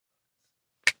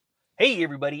Hey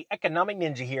everybody, Economic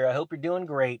Ninja here. I hope you're doing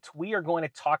great. We are going to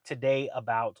talk today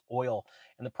about oil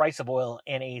and the price of oil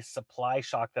and a supply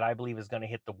shock that I believe is going to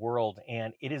hit the world.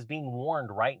 And it is being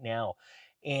warned right now.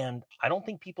 And I don't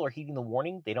think people are heeding the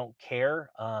warning. They don't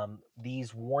care.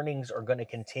 These warnings are going to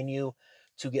continue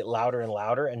to get louder and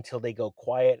louder until they go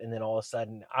quiet. And then all of a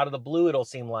sudden, out of the blue, it'll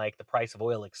seem like the price of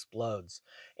oil explodes.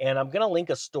 And I'm going to link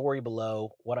a story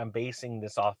below what I'm basing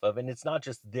this off of. And it's not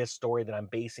just this story that I'm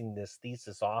basing this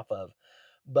thesis off of,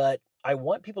 but I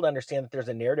want people to understand that there's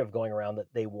a narrative going around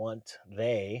that they want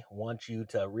you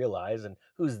to realize, and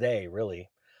who's they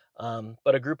really?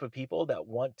 But a group of people that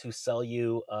want to sell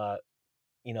you,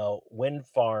 wind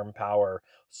farm power,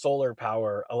 solar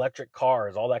power, electric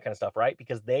cars, all that kind of stuff, right?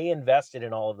 Because they invested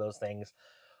in all of those things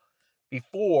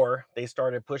before they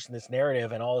started pushing this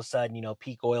narrative, and all of a sudden,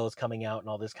 peak oil is coming out and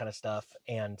all this kind of stuff.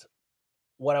 And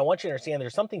what I want you to understand,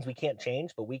 there's some things we can't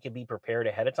change, but we can be prepared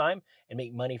ahead of time and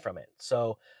make money from it.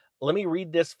 So let me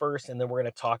read this first, and then we're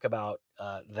going to talk about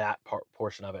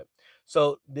portion of it.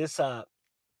 So this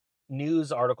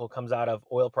news article comes out of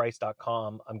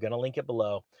oilprice.com. I'm going to link it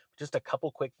below. Just a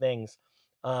couple quick things.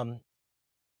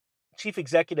 Chief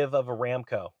executive of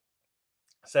Aramco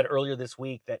said earlier this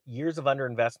week that years of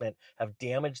underinvestment have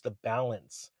damaged the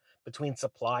balance between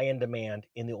supply and demand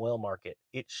in the oil market.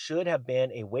 It should have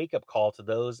been a wake up call to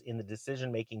those in the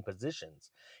decision making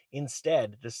positions.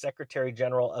 Instead, the Secretary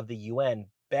General of the UN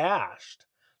bashed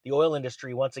the oil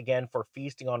industry once again for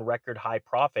feasting on record high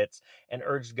profits and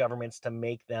urged governments to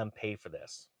make them pay for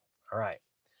this. All right.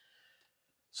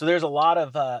 So there's a lot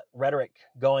of rhetoric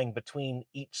going between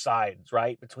each sides,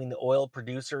 right? Between the oil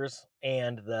producers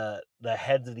and the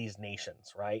heads of these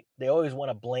nations, right? They always want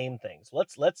to blame things.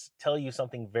 Let's tell you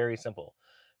something very simple.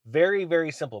 Very,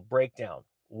 very simple breakdown.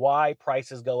 Why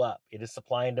prices go up. It is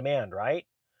supply and demand, right?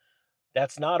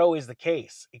 That's not always the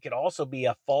case. It could also be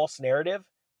a false narrative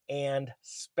and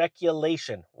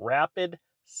speculation, rampant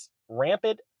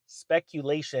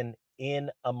speculation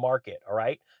in a market, all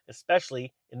right?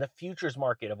 Especially in the futures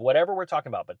market of whatever we're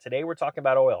talking about. But today we're talking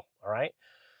about oil, all right?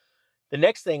 The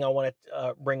next thing I want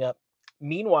to bring up.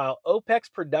 Meanwhile, OPEC's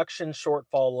production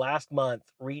shortfall last month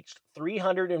reached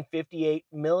 358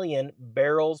 million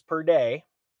barrels per day,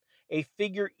 a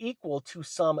figure equal to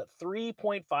some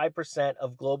 3.5%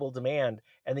 of global demand,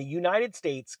 and the United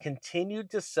States continued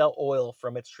to sell oil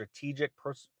from its strategic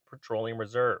petroleum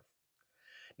reserve.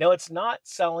 Now, it's not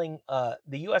selling, the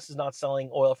U.S. is not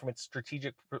selling oil from its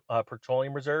strategic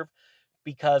petroleum reserve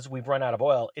because we've run out of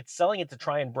oil. It's selling it to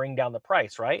try and bring down the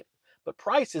price, right? But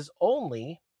price is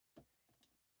only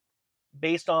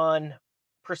based on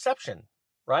perception,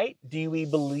 right? Do we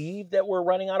believe that we're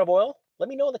running out of oil? Let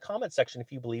me know in the comment section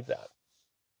if you believe that.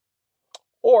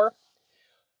 Or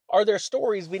are there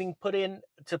stories being put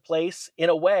into place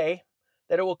in a way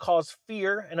that it will cause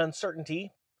fear and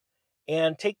uncertainty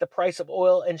and take the price of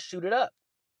oil and shoot it up?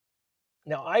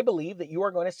 Now, I believe that you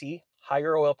are going to see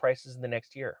higher oil prices in the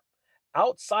next year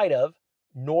outside of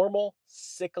normal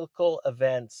cyclical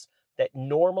events that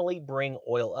normally bring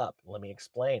oil up. Let me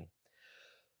explain.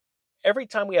 Every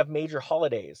time we have major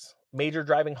holidays, major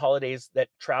driving holidays that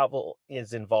travel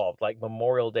is involved, like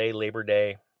Memorial Day, Labor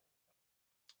Day,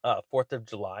 4th of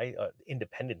July,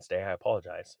 Independence Day, I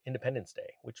apologize, Independence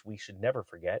Day, which we should never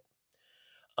forget.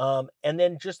 And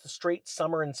then just the straight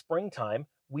summer and springtime,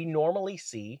 we normally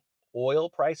see oil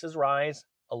prices rise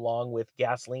along with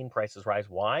gasoline prices rise.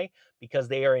 Why? Because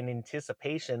they are in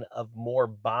anticipation of more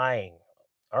buying.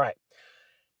 All right.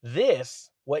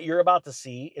 What you're about to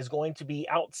see, is going to be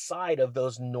outside of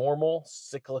those normal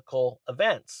cyclical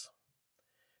events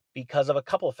because of a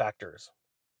couple of factors: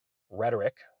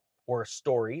 rhetoric or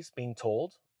stories being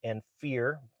told and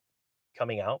fear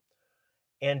coming out,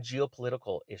 and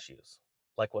geopolitical issues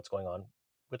like what's going on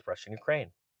with Russia and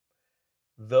Ukraine.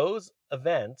 Those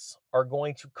events are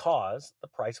going to cause the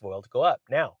price of oil to go up.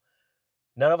 Now,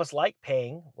 none of us like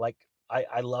paying,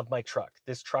 I love my truck.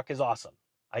 This truck is awesome.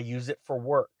 I use it for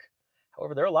work.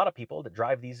 However, there are a lot of people that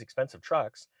drive these expensive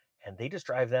trucks and they just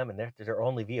drive them and they're their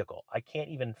only vehicle. I can't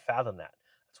even fathom that.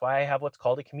 That's why I have what's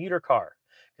called a commuter car,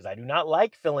 because I do not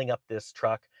like filling up this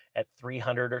truck at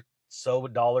 $300 or so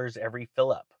every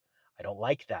fill up. I don't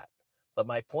like that. But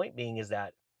my point being is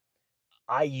that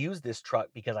I use this truck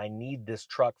because I need this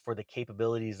truck for the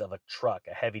capabilities of a truck,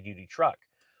 a heavy duty truck.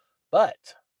 But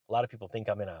a lot of people think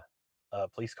I'm in a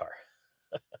police car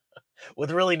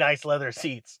with really nice leather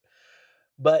seats.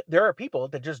 But there are people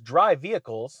that just drive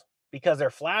vehicles because they're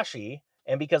flashy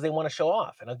and because they want to show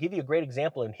off. And I'll give you a great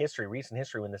example in history, recent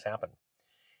history, when this happened.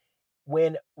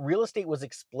 When real estate was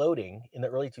exploding in the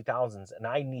early 2000s and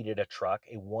I needed a truck,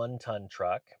 a 1-ton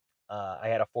truck, I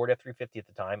had a Ford F-350 at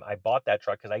the time. I bought that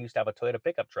truck because I used to have a Toyota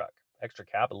pickup truck, extra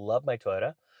cab. I love my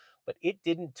Toyota, but it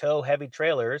didn't tow heavy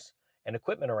trailers and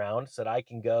equipment around so that I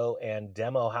can go and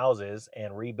demo houses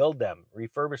and rebuild them,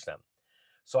 refurbish them.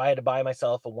 So I had to buy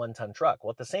myself a 1-ton truck.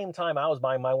 Well, at the same time, I was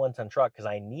buying my 1-ton truck because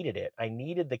I needed it. I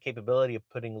needed the capability of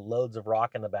putting loads of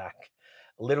rock in the back,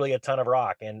 literally a ton of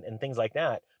rock and things like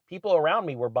that. People around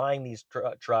me were buying these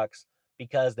trucks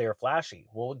because they were flashy.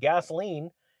 Well,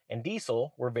 gasoline and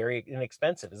diesel were very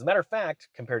inexpensive. As a matter of fact,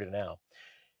 compared to now,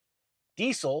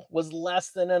 diesel was less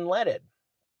than unleaded.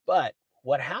 But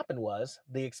what happened was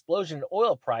the explosion in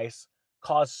oil price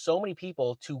caused so many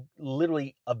people to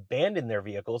literally abandon their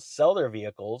vehicles, sell their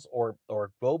vehicles, or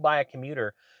go buy a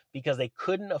commuter because they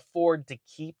couldn't afford to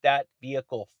keep that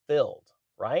vehicle filled,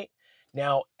 right?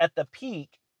 Now, at the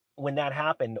peak, when that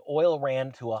happened, oil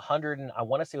ran to I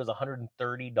want to say it was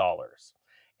 $130.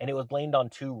 And it was blamed on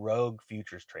 2 rogue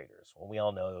futures traders. Well, we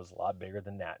all know it was a lot bigger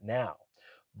than that now.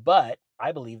 But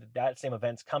I believe that same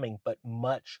event's coming, but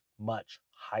much, much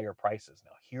higher prices.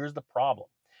 Now, here's the problem.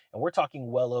 And we're talking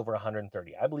well over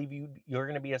 130. I believe you're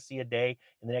going to see a day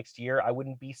in the next year. I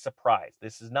wouldn't be surprised.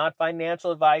 This is not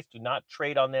financial advice. Do not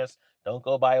trade on this. Don't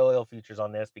go buy oil futures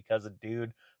on this because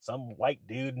some white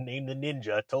dude named the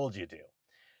Ninja told you to.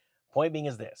 Point being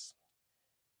is this.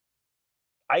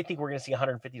 I think we're going to see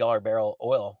 $150 barrel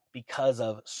oil because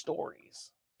of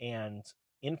stories and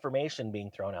information being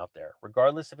thrown out there,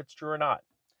 regardless if it's true or not.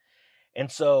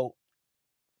 And so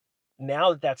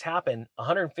now that that's happened,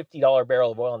 $150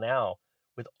 barrel of oil now,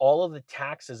 with all of the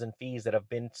taxes and fees that have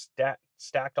been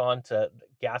stacked onto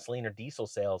gasoline or diesel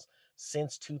sales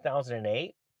since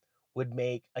 2008, would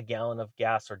make a gallon of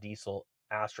gas or diesel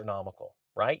astronomical,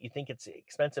 right? You think it's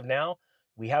expensive now?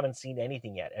 We haven't seen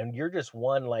anything yet. And you're just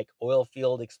one like oil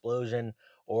field explosion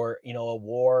or, a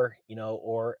war,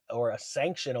 or a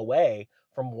sanction away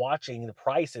from watching the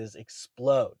prices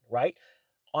explode, right?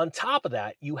 On top of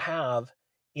that, you have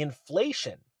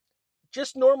inflation,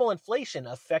 just normal inflation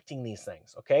affecting these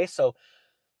things. Okay. So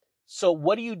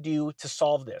what do you do to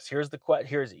solve this? Here's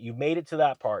it. You made it to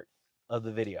that part of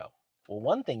the video. Well,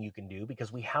 one thing you can do,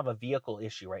 because we have a vehicle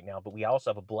issue right now, but we also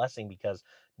have a blessing because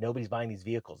nobody's buying these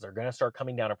vehicles. They're going to start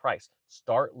coming down in price.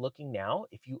 Start looking now.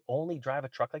 If you only drive a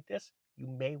truck like this, you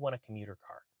may want a commuter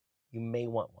car. You may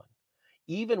want one.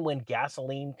 Even when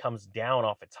gasoline comes down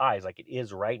off its highs, like it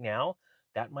is right now,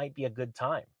 that might be a good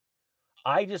time.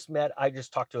 I just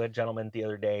talked to a gentleman the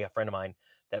other day, a friend of mine,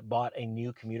 that bought a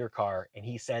new commuter car, and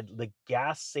he said the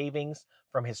gas savings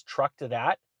from his truck to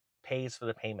that pays for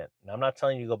the payment. And I'm not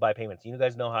telling you to go buy payments. You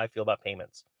guys know how I feel about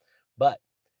payments. But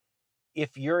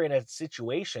if you're in a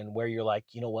situation where you're like,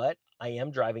 you know what, I am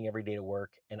driving every day to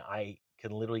work and I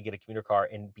can literally get a commuter car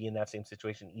and be in that same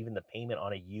situation, even the payment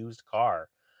on a used car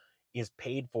is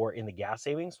paid for in the gas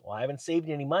savings. Well, I haven't saved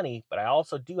any money, but I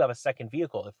also do have a second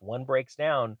vehicle. If one breaks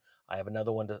down, I have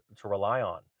another one to rely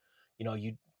on.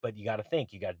 But you got to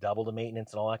think, you got double the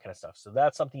maintenance and all that kind of stuff. So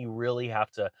that's something you really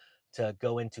have to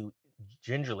go into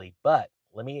gingerly. But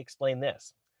let me explain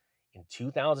this. In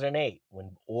 2008,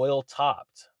 when oil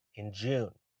topped in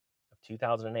June of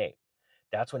 2008,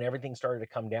 that's when everything started to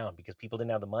come down because people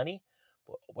didn't have the money.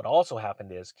 But what also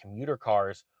happened is commuter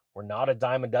cars were not a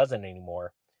dime a dozen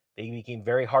anymore. They became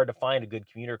very hard to find a good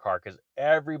commuter car because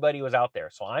everybody was out there.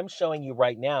 So I'm showing you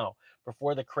right now,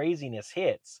 before the craziness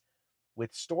hits,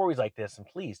 with stories like this, and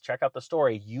please check out the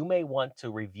story. You may want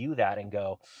to review that and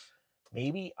go,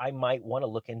 maybe I might want to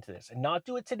look into this and not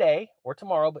do it today or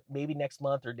tomorrow, but maybe next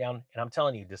month or down. And I'm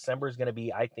telling you, December is going to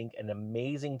be, I think, an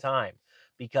amazing time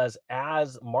because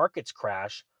as markets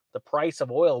crash, the price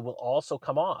of oil will also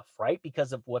come off, right?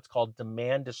 Because of what's called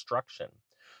demand destruction.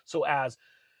 So as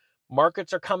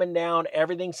markets are coming down,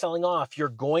 everything's selling off, you're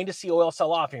going to see oil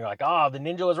sell off and you're like, the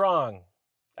Ninja was wrong.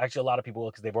 Actually, a lot of people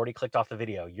will because they've already clicked off the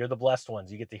video. You're the blessed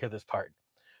ones. You get to hear this part.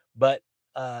 But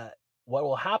what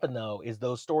will happen, though, is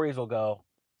those stories will go,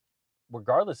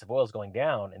 regardless if oil is going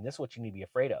down, and this is what you need to be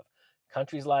afraid of.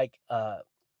 Countries like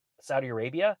Saudi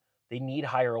Arabia, they need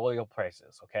higher oil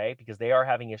prices, okay? Because they are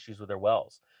having issues with their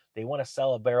wells. They want to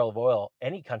sell a barrel of oil.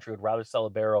 Any country would rather sell a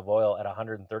barrel of oil at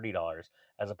 $130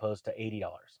 as opposed to $80,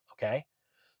 okay?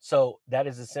 So that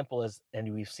is as simple as,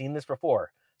 and we've seen this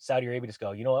before, Saudi Arabia just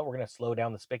go, you know what, we're going to slow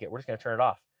down the spigot. We're just going to turn it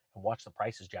off and watch the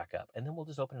prices jack up. And then we'll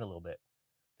just open it a little bit.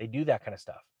 They do that kind of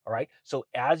stuff, all right? So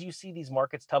as you see these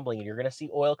markets tumbling and you're going to see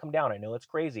oil come down, I know it's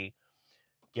crazy,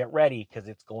 get ready because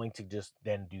it's going to just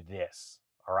then do this,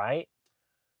 all right?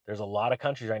 There's a lot of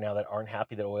countries right now that aren't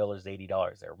happy that oil is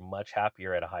 $80. They're much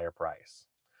happier at a higher price.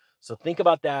 So think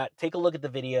about that. Take a look at the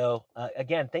video.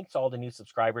 Again, thanks to all the new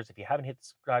subscribers. If you haven't hit the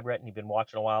subscribe button and you've been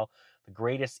watching a while, The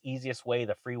greatest, easiest way,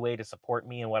 the free way to support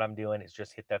me and what I'm doing is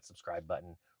just hit that subscribe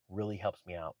button. Really helps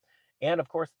me out. And of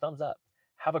course, thumbs up.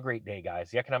 Have a great day, guys.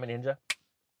 The Economic Ninja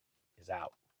is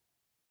out.